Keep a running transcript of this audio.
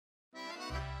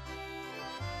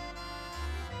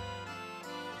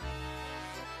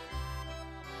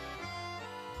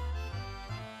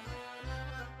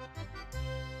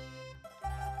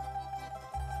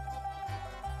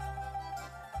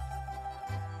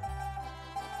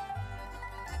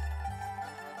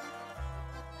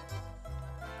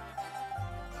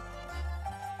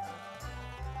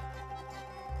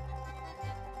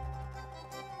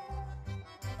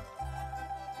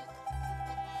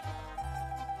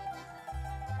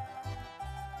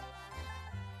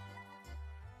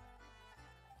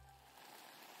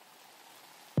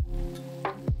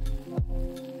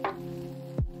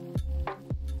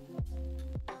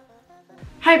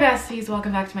Hi besties,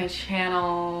 welcome back to my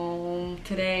channel.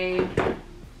 Today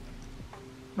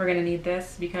we're gonna need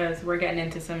this because we're getting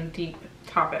into some deep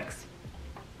topics.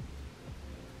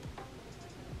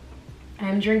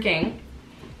 I'm drinking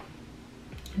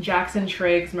Jackson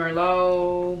Triggs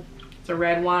Merlot. It's a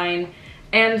red wine,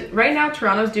 and right now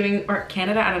Toronto's doing, or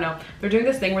Canada, I don't know, they're doing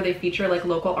this thing where they feature like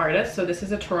local artists. So this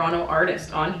is a Toronto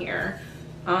artist on here.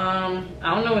 I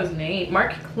don't know his name,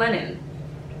 Mark Clennon.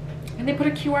 And they put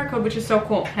a QR code, which is so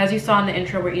cool. As you saw in the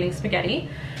intro, we're eating spaghetti.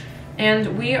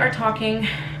 And we are talking,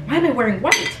 why am I wearing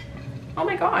white? Oh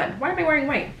my God, why am I wearing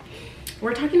white?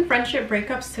 We're talking friendship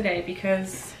breakups today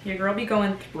because your girl be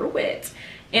going through it.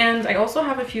 And I also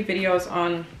have a few videos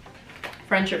on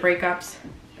friendship breakups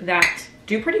that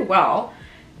do pretty well.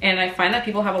 And I find that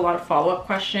people have a lot of follow-up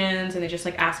questions and they just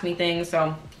like ask me things.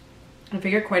 So I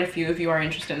figured quite a few of you are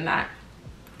interested in that.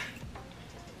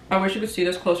 I wish you could see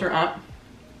this closer up.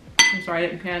 I'm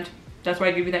sorry I can't. That's why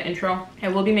I give you that intro. I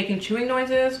will be making chewing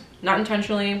noises, not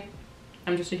intentionally.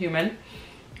 I'm just a human.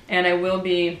 And I will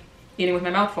be eating with my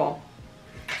mouth full.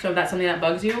 So if that's something that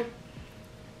bugs you,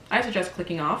 I suggest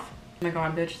clicking off. Oh my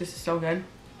God, bitch, this is so good.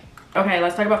 Okay,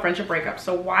 let's talk about friendship breakups.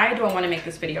 So why do I want to make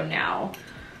this video now?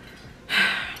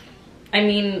 I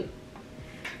mean,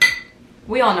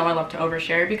 we all know I love to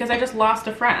overshare because I just lost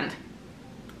a friend.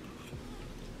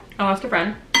 I lost a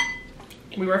friend.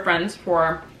 We were friends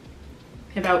for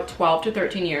about 12 to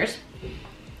 13 years.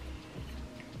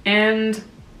 And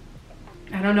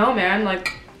I don't know, man,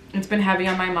 like it's been heavy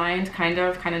on my mind, kind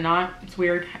of not. It's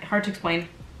weird, hard to explain.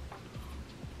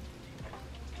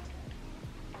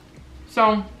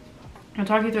 So I'll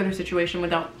talk you through the situation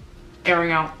without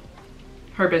airing out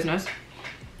her business.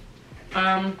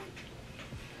 I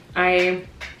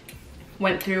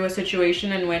went through a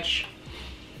situation in which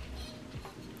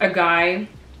a guy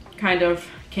kind of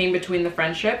came between the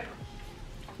friendship,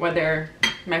 whether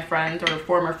my friend or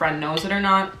former friend knows it or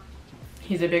not.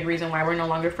 He's a big reason why we're no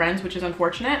longer friends, which is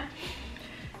unfortunate.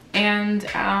 And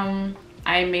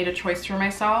I made a choice for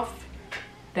myself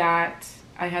that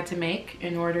I had to make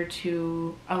in order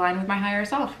to align with my higher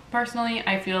self. Personally,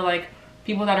 I feel like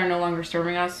people that are no longer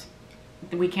serving us,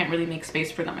 we can't really make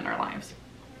space for them in our lives.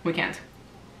 We can't.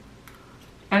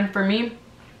 And for me,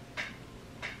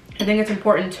 I think it's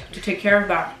important to take care of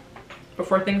that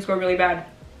before things go really bad.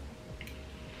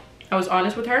 I was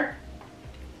honest with her,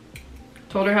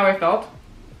 told her how I felt.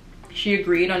 She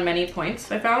agreed on many points,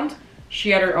 I found. She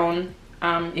had her own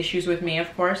issues with me,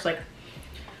 of course,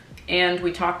 and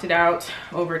we talked it out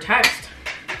over text,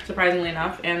 surprisingly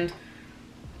enough, and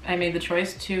I made the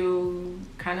choice to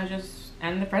kind of just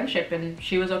end the friendship, and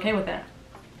she was okay with it.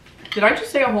 Did I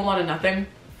just say a whole lot of nothing?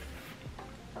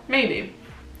 Maybe.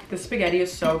 The spaghetti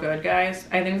is so good, guys.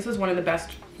 I think this is one of the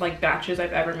best batches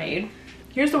I've ever made.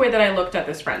 Here's the way that I looked at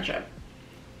this friendship.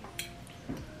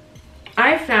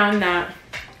 I found that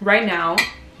right now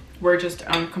we're just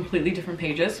on completely different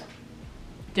pages,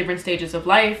 different stages of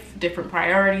life, different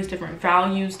priorities, different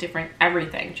values, different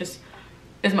everything. Just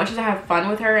as much as I have fun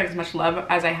with her and as much love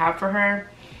as I have for her,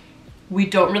 we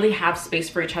don't really have space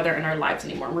for each other in our lives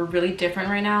anymore. We're really different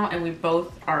right now, and we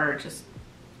both are just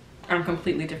on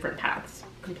completely different paths.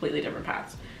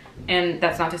 And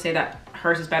that's not to say that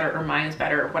hers is better or mine is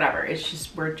better or whatever. It's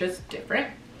just, we're just different.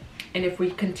 And if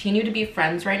we continue to be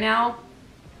friends right now,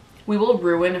 we will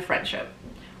ruin a friendship.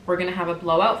 We're gonna have a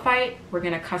blowout fight. We're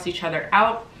gonna cuss each other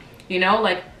out. You know,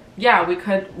 yeah,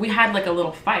 we had a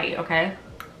little fight, okay?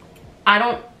 I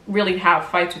don't really have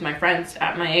fights with my friends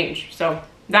at my age. So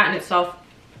that in itself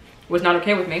was not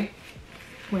okay with me.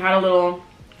 We had a little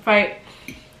fight,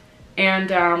 and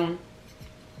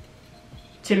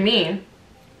to me,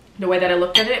 the way that I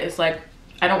looked at it is I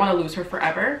don't want to lose her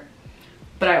forever,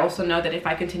 but I also know that if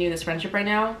I continue this friendship right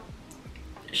now,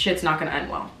 shit's not gonna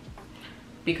end well,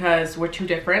 because we're too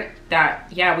different. That,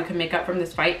 yeah, we could make up from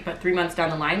this fight, but 3 months down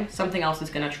the line, something else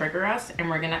is gonna trigger us, and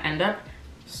we're gonna end up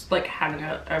having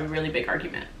a really big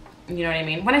argument. You know what I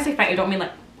mean? When I say fight, I don't mean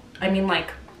I mean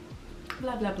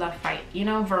blah blah blah fight, you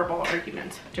know, verbal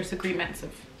arguments, disagreements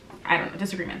of, I don't know,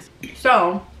 disagreements.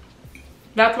 So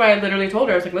that's why I literally told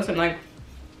her, I was like, listen,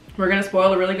 we're gonna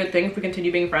spoil a really good thing if we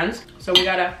continue being friends, so we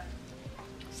gotta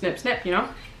snip snip, you know?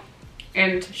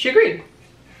 And she agreed.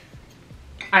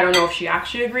 I don't know if she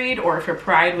actually agreed or if her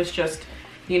pride was just,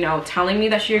 you know, telling me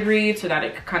that she agreed so that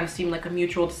it could kind of seem like a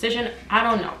mutual decision. I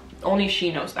don't know. Only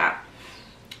she knows that.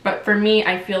 But for me,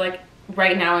 I feel like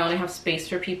right now I only have space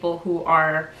for people who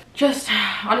are just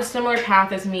on a similar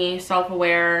path as me,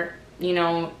 self-aware, you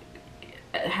know,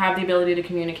 have the ability to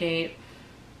communicate.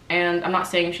 And I'm not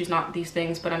saying she's not these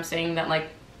things, but I'm saying that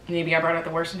maybe I brought out the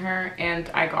worst in her and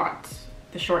I got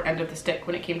the short end of the stick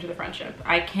when it came to the friendship.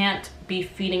 I can't be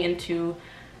feeding into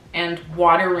and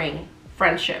watering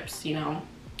friendships, you know,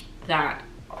 that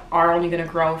are only gonna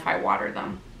grow if I water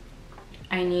them.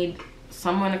 I need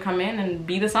someone to come in and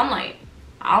be the sunlight.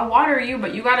 I'll water you,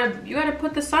 but you gotta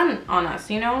put the sun on us,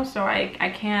 you know? So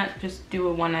I can't just do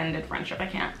a one-ended friendship. I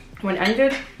can't.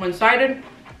 One-ended, one-sided,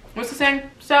 what's the saying?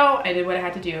 So I did what I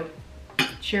had to do.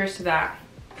 Cheers to that.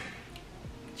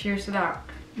 Cheers to that.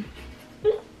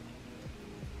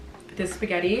 This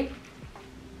spaghetti,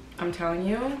 I'm telling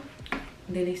you,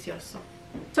 delicioso.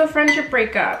 So friendship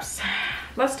breakups,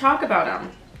 let's talk about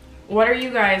them. What are you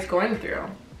guys going through?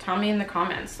 Tell me in the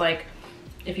comments. Like,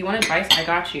 if you want advice, I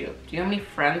got you. Do you know how many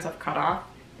friends I've cut off?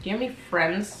 Do you know how many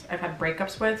friends I've had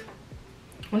breakups with?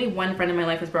 Only one friend in my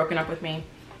life has broken up with me.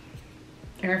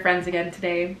 And we're friends again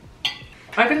today.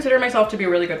 I consider myself to be a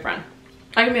really good friend.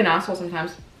 I can be an asshole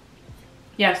sometimes.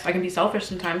 Yes, I can be selfish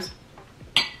sometimes.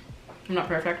 I'm not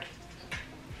perfect.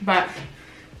 But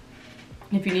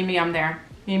if you need me, I'm there.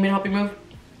 You need me to help you move?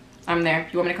 I'm there.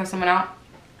 You want me to cuss someone out?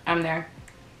 I'm there.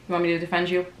 You want me to defend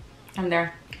you? I'm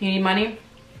there. You need money?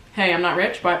 Hey, I'm not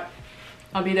rich, but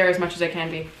I'll be there as much as I can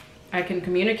be. I can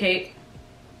communicate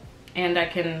and I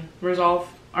can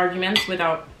resolve arguments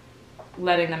without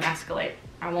letting them escalate.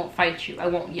 I won't fight you. I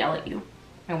won't yell at you.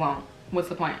 I won't. What's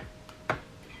the point?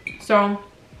 So,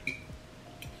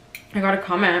 I got a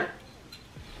comment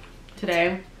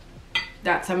today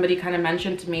that somebody kind of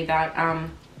mentioned to me that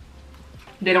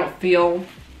they don't feel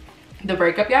the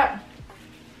breakup yet.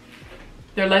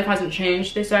 Their life hasn't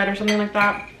changed, they said, or something like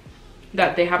that.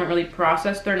 That they haven't really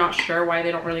processed. They're not sure why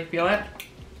they don't really feel it.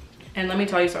 And let me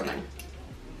tell you something.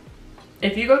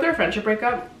 If you go through a friendship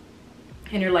breakup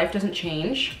and your life doesn't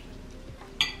change,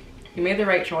 you made the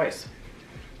right choice.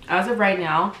 As of right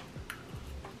now,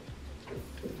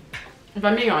 if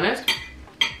I'm being honest,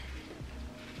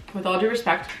 with all due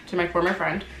respect to my former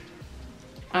friend,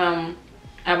 I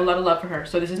have a lot of love for her.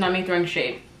 So this is not me throwing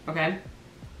shade, okay?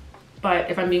 But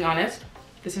if I'm being honest,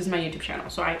 this is my YouTube channel.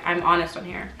 So I'm honest on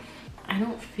here. I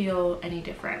don't feel any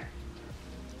different.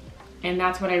 And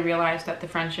that's when I realized that the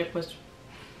friendship was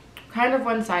kind of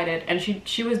one-sided, and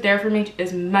she was there for me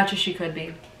as much as she could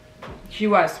be. She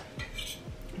was.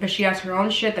 But she has her own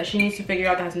shit that she needs to figure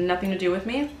out that has nothing to do with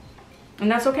me. And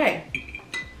that's okay.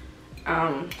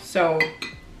 So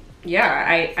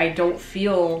yeah, I don't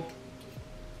feel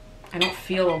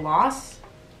a loss.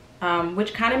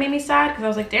 Which kind of made me sad because I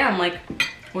was like, damn, like,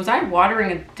 was I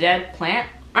watering a dead plant?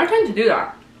 I tend to do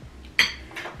that.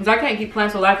 Because I can't keep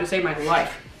plants alive to save my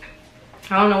life.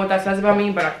 I don't know what that says about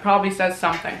me, but it probably says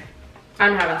something.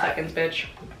 I'm having seconds, bitch.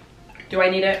 Do I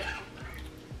need it?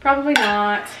 Probably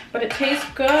not, but it tastes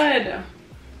good.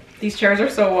 These chairs are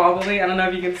so wobbly. I don't know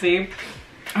if you can see.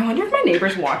 I wonder if my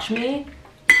neighbors watch me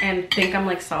and think I'm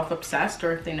like self-obsessed,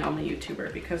 or if they know I'm a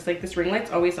YouTuber, because like this ring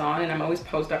light's always on and I'm always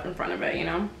posed up in front of it, you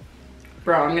know?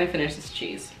 Bro, I'm gonna finish this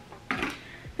cheese.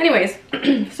 Anyways,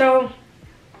 so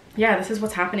yeah, this is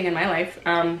what's happening in my life.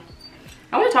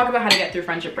 I want to talk about how to get through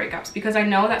friendship breakups, because I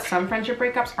know that some friendship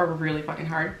breakups are really fucking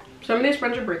hard. Some of these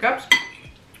friendship breakups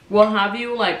will have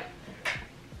you like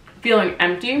feeling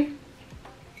empty.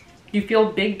 You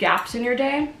feel big gaps in your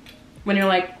day when you're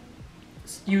like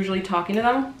usually talking to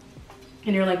them,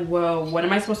 and you're like, whoa, what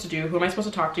am I supposed to do? Who am I supposed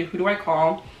to talk to? Who do I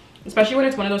call? Especially when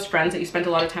it's one of those friends that you spent a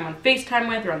lot of time on FaceTime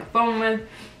with or on the phone with.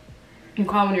 You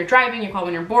call when you're driving, you call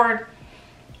when you're bored.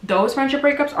 Those friendship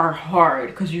breakups are hard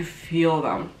because you feel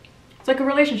them. It's like a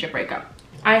relationship breakup.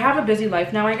 I have a busy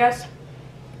life now, I guess.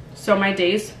 So my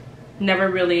days never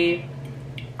really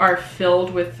are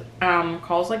filled with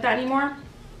calls like that anymore.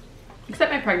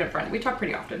 Except my pregnant friend. We talk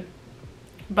pretty often.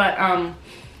 But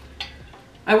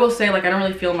I will say, like, I don't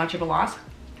really feel much of a loss.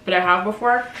 But I have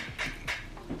before.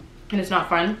 And it's not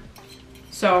fun.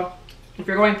 So if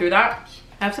you're going through that,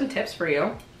 I have some tips for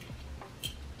you.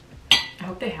 I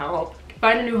hope they help.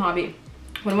 Find a new hobby.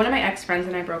 When one of my ex-friends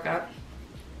and I broke up,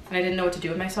 and I didn't know what to do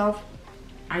with myself,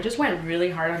 I just went really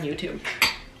hard on YouTube.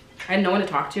 I had no one to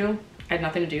talk to. I had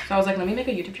nothing to do. So I was like, let me make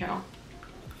a YouTube channel.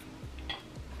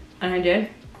 And I did.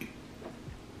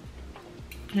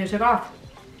 And it took off,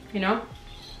 you know?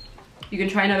 You can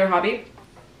try another hobby.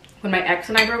 When my ex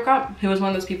and I broke up, he was one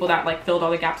of those people that like filled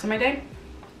all the gaps in my day.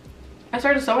 I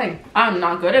started sewing. I'm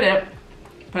not good at it,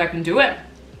 but I can do it.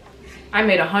 I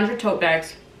made 100 tote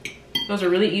bags. Those are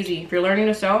really easy. If you're learning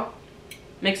to sew,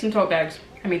 make some tote bags.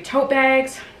 I made tote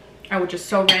bags. I would just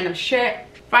sew random shit.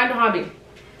 Find a hobby.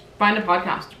 Find a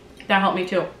podcast. That helped me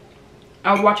too.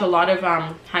 I would watch a lot of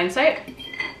Hindsight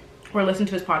or listen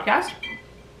to his podcast.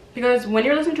 Because when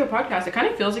you're listening to a podcast, it kind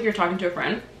of feels like you're talking to a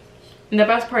friend. And the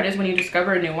best part is when you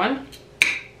discover a new one,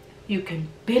 you can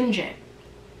binge it.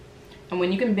 And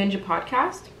when you can binge a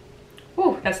podcast,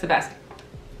 whew, that's the best.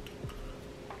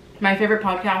 My favorite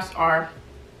podcasts are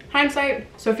Hindsight,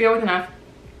 Sophia with an F,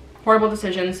 Horrible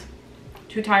Decisions,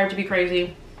 Too Tired to Be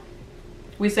Crazy,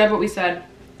 We Said What We Said,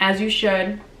 As You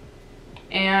Should,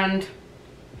 and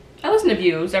I listen to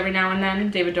Views every now and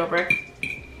then, David Dobrik.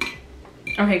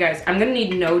 Okay guys, I'm gonna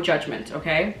need no judgment,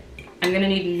 okay? I'm gonna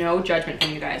need no judgment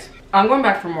from you guys. I'm going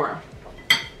back for more.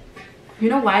 You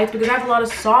know why? It's because I have a lot of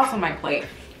sauce on my plate.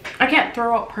 I can't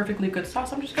throw out perfectly good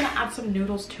sauce. I'm just gonna add some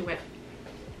noodles to it.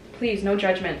 Please, no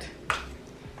judgment.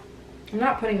 I'm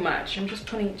not putting much. I'm just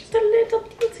putting just a little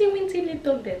teensy weensy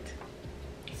little bit.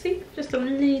 See? Just a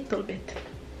little bit.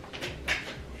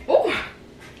 Oh!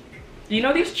 You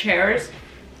know these chairs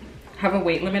have a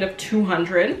weight limit of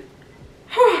 200?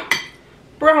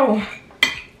 Bro,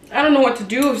 I don't know what to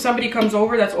do if somebody comes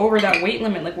over that's over that weight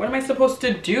limit. Like, what am I supposed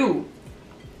to do?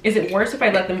 Is it worse if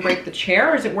I let them break the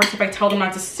chair, or is it worse if I tell them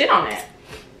not to sit on it?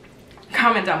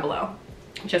 Comment down below.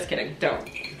 Just kidding, don't.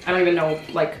 I don't even know,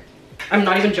 like, I'm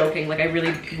not even joking. Like, I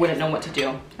really wouldn't know what to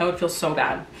do. I would feel so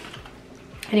bad.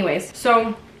 Anyways,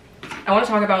 so I want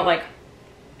to talk about like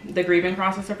the grieving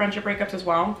process of friendship breakups as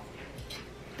well.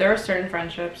 There are certain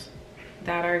friendships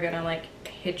that are gonna like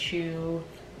hit you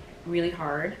really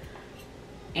hard,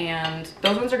 and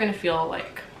those ones are gonna feel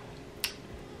like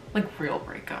real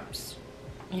breakups,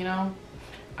 you know?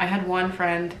 I had one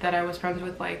friend that I was friends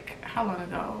with like, how long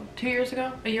ago? 2 years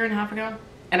ago? A year and a half ago?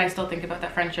 And I still think about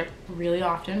that friendship really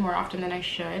often, more often than I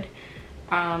should.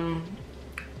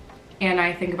 And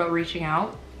I think about reaching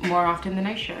out more often than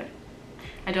I should.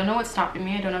 I don't know what's stopping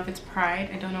me. I don't know if it's pride.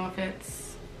 I don't know if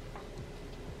it's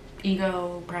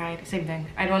ego, pride, same thing.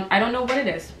 I don't know what it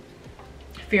is.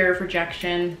 Fear of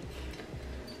rejection.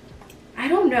 I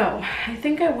don't know. I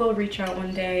think I will reach out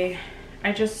one day.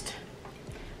 I just,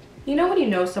 you know when you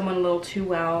know someone a little too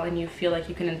well and you feel like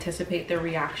you can anticipate their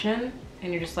reaction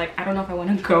and you're just like, I don't know if I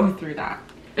want to go through that.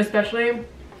 Especially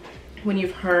when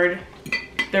you've heard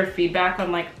their feedback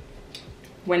on like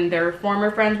when their former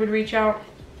friends would reach out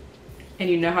and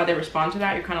you know how they respond to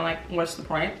that, you're kind of like, what's the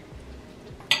point?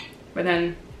 But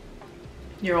then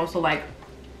you're also like,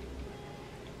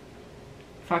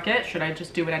 fuck it, should I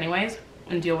just do it anyways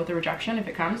and deal with the rejection if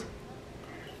it comes?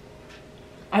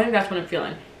 I think that's what I'm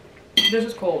feeling. This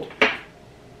is cold.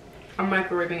 I'm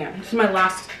microwaving it. This is my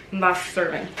last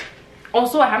serving.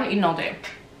 Also, I haven't eaten all day.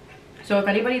 So if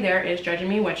anybody there is judging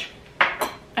me, which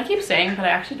I keep saying, but I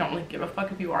actually don't really give a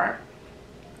fuck if you are.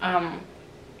 I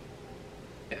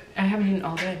haven't eaten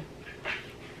all day.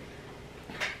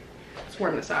 Let's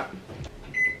warm this up.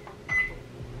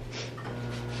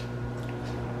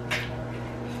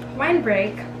 Wine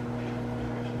break.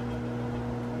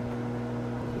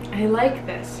 I like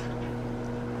this.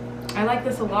 I like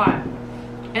this a lot.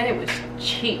 And it was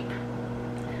cheap.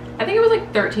 I think it was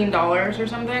like $13 or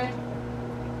something.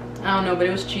 I don't know, but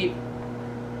it was cheap.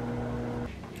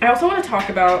 I also want to talk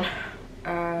about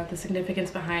the significance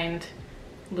behind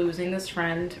losing this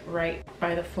friend right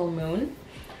by the full moon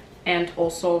and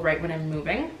also right when I'm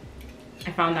moving.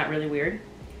 I found that really weird.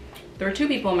 There were two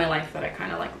people in my life that I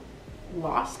kind of like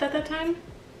lost at that time.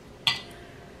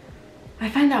 I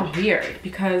find that weird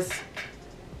because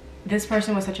this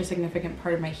person was such a significant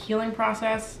part of my healing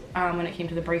process when it came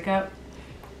to the breakup,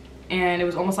 and it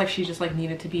was almost like she just like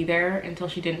needed to be there until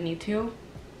she didn't need to.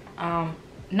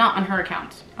 Not on her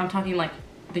account. I'm talking like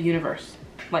the universe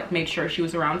like made sure she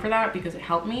was around for that because it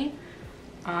helped me.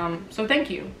 So thank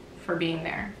you for being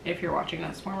there if you're watching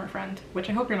this, former friend, which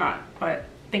I hope you're not, but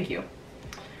thank you.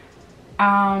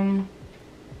 And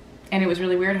it was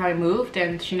really weird how I moved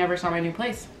and she never saw my new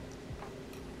place.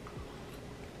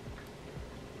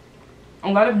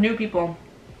 A lot of new people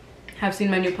have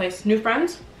seen my new place. New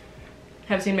friends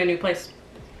have seen my new place,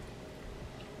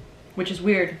 which is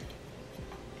weird.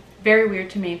 Very weird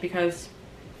to me because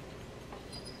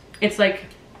it's like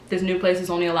this new place is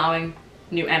only allowing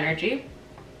new energy,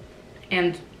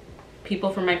 and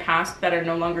people from my past that are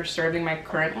no longer serving my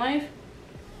current life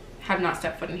have not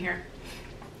stepped foot in here,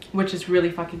 which is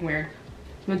really fucking weird.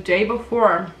 The day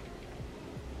before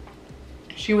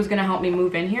she was gonna help me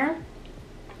move in here,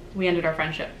 we ended our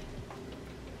friendship.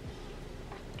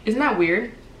 Isn't that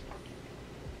weird?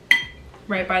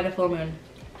 Right by the full moon.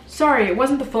 Sorry, it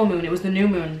wasn't the full moon, it was the new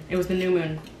moon. It was the new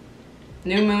moon.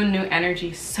 New moon, new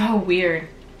energy. So weird.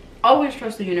 Always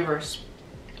trust the universe.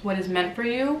 What is meant for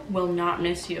you will not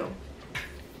miss you.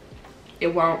 It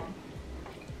won't.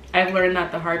 I've learned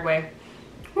that the hard way.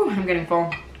 Whew, I'm getting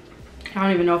full. I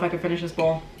don't even know if I can finish this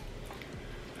bowl.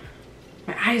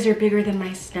 My eyes are bigger than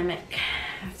my stomach.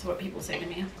 That's what people say to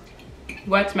me.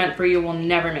 What's meant for you will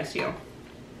never miss you.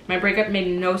 My breakup made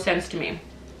no sense to me.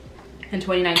 in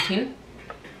 2019.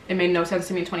 It made no sense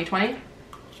to me in 2020.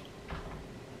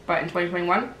 But in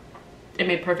 2021, it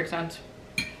made perfect sense.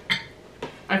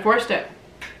 I forced it.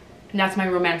 And that's my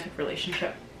romantic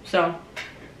relationship. So,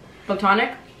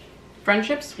 platonic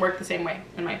friendships work the same way,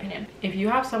 in my opinion. If you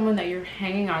have someone that you're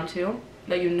hanging on to,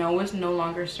 that you know is no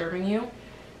longer serving you,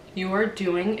 you are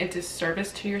doing a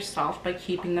disservice to yourself by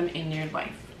keeping them in your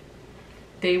life.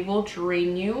 They will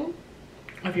drain you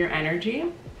of your energy,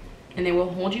 and they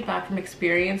will hold you back from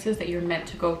experiences that you're meant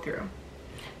to go through.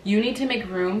 You need to make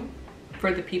room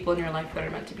for the people in your life that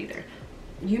are meant to be there.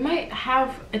 You might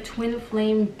have a twin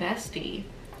flame bestie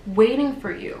waiting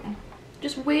for you,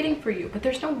 just waiting for you, but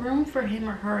there's no room for him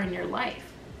or her in your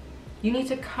life. You need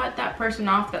to cut that person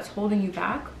off that's holding you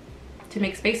back to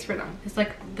make space for them. It's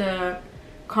like the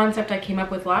concept I came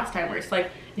up with last time, where it's like,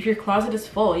 if your closet is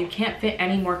full, you can't fit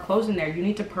any more clothes in there. You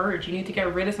need to purge. You need to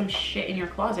get rid of some shit in your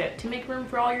closet to make room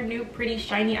for all your new pretty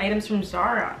shiny items from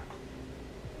Zara.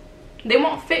 They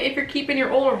won't fit if you're keeping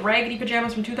your old raggedy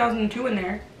pajamas from 2002 in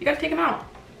there. You gotta take them out.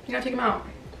 You gotta take them out.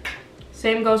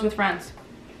 Same goes with friends.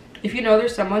 If you know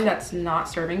there's someone that's not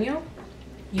serving you,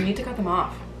 you need to cut them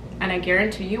off. And I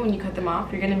guarantee you, when you cut them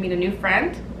off, you're gonna meet a new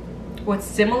friend with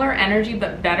similar energy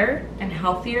but better and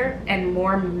healthier and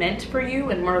more meant for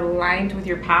you and more aligned with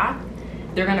your path.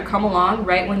 They're gonna come along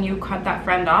right when you cut that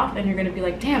friend off, and you're gonna be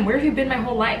like, damn, where have you been my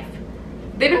whole life?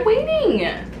 They've been waiting.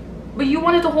 But you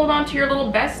wanted to hold on to your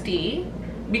little bestie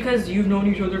because you've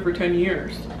known each other for 10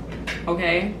 years,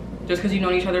 okay? Just because you've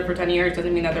known each other for 10 years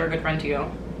doesn't mean that they're a good friend to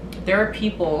you. There are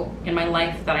people in my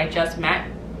life that I just met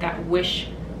that wish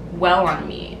well on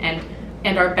me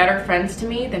and are better friends to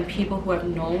me than people who I've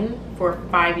known for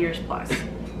 5 years plus.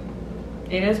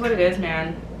 It is what it is,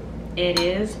 man. It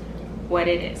is what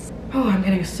it is. Oh, I'm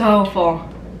getting so full.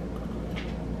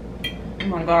 Oh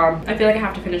my god. I feel like I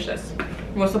have to finish this.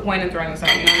 What's the point in throwing this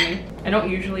out, you know what I mean? I don't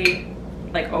usually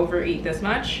like overeat this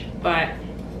much, but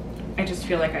I just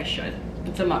feel like I should.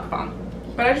 It's a mukbang.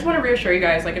 But I just want to reassure you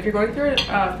guys, like, if you're going through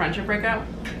a friendship breakup,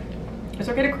 it's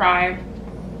okay to cry.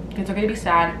 It's okay to be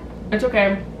sad. It's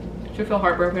okay to feel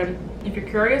heartbroken. If you're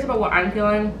curious about what I'm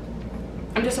feeling,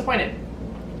 I'm disappointed.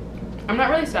 I'm not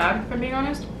really sad, if I'm being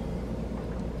honest.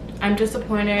 I'm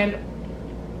disappointed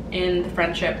in the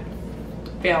friendship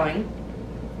failing.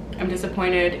 I'm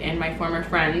disappointed in my former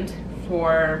friend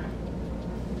for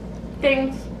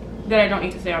things that I don't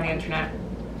need to say on the internet.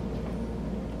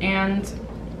 And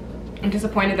I'm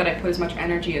disappointed that I put as much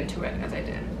energy into it as I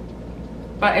did.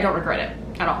 But I don't regret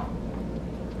it at all.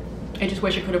 I just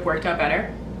wish it could have worked out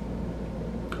better.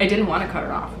 I didn't want to cut it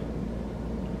off.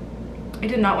 I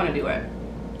did not want to do it.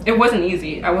 It wasn't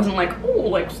easy. I wasn't like, oh,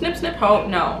 like snip, snip, ho.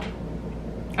 No.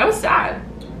 I was sad.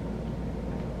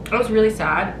 I was really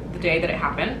sad the day that it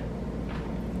happened.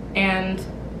 And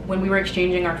when we were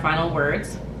exchanging our final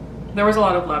words, there was a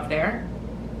lot of love there,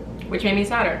 which made me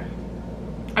sadder.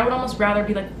 I would almost rather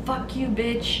be like, fuck you,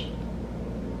 bitch.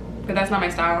 But that's not my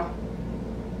style.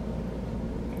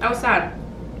 I was sad.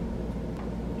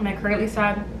 Am I currently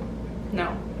sad?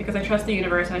 No, because I trust the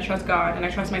universe and I trust God and I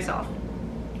trust myself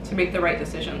to make the right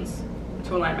decisions,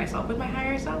 to align myself with my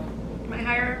higher self, my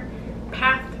higher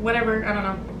path, whatever, I don't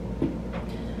know.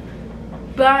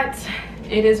 But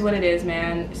it is what it is,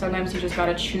 man. Sometimes you just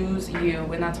gotta choose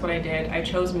you, and that's what I did. I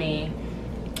chose me,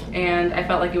 and I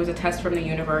felt like it was a test from the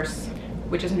universe,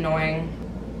 which is annoying.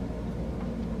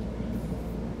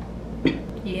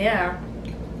 Yeah,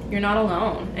 you're not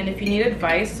alone. And if you need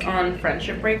advice on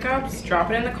friendship breakups, drop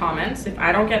it in the comments. If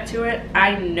I don't get to it,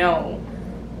 I know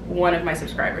one of my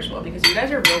subscribers will, because you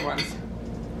guys are real ones.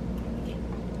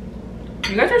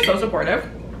 You guys are so supportive.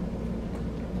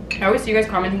 I always see you guys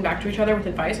commenting back to each other with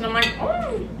advice, and I'm like,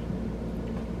 oh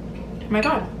my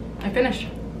god, I finished.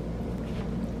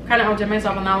 Kind of outdid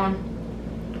myself on that one.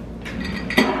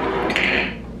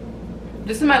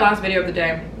 This is my last video of the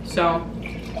day, so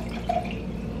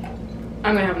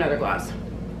I'm gonna have another glass.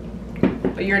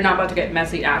 But you're not about to get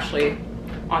messy Ashley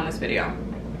on this video.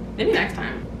 Maybe next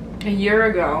time. A year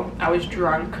ago, I was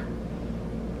drunk.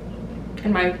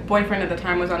 And my boyfriend at the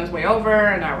time was on his way over,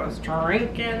 and I was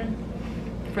drinking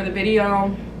for the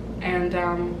video. And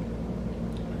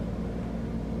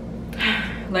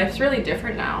life's really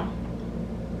different now.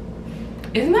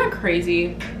 Isn't that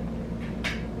crazy?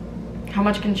 How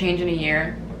much can change in a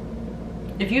year?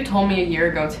 If you told me a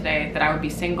year ago today that I would be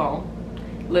single,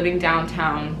 living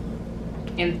downtown,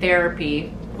 in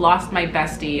therapy, lost my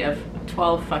bestie of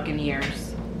 12 fucking years,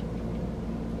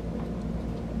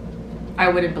 I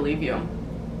wouldn't believe you.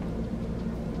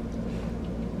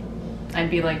 I'd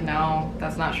be like, no,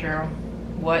 that's not true.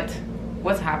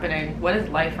 What's happening? What is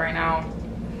life right now?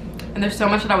 And there's so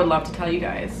much that I would love to tell you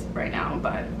guys right now,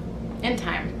 but in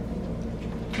time.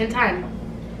 In time.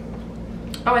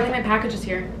 Oh, I think my package is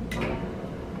here.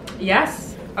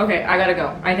 Yes. Okay, I gotta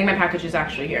go. I think my package is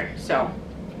actually here. So,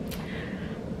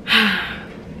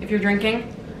 if you're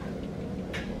drinking,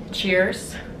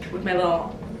 cheers with my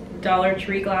little Dollar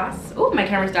Tree glass. Oh, my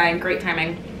camera's dying. Great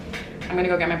timing. I'm gonna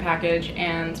go get my package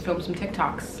and film some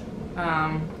TikToks.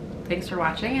 Thanks for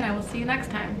watching, and I will see you next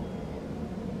time.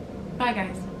 Bye,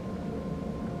 guys.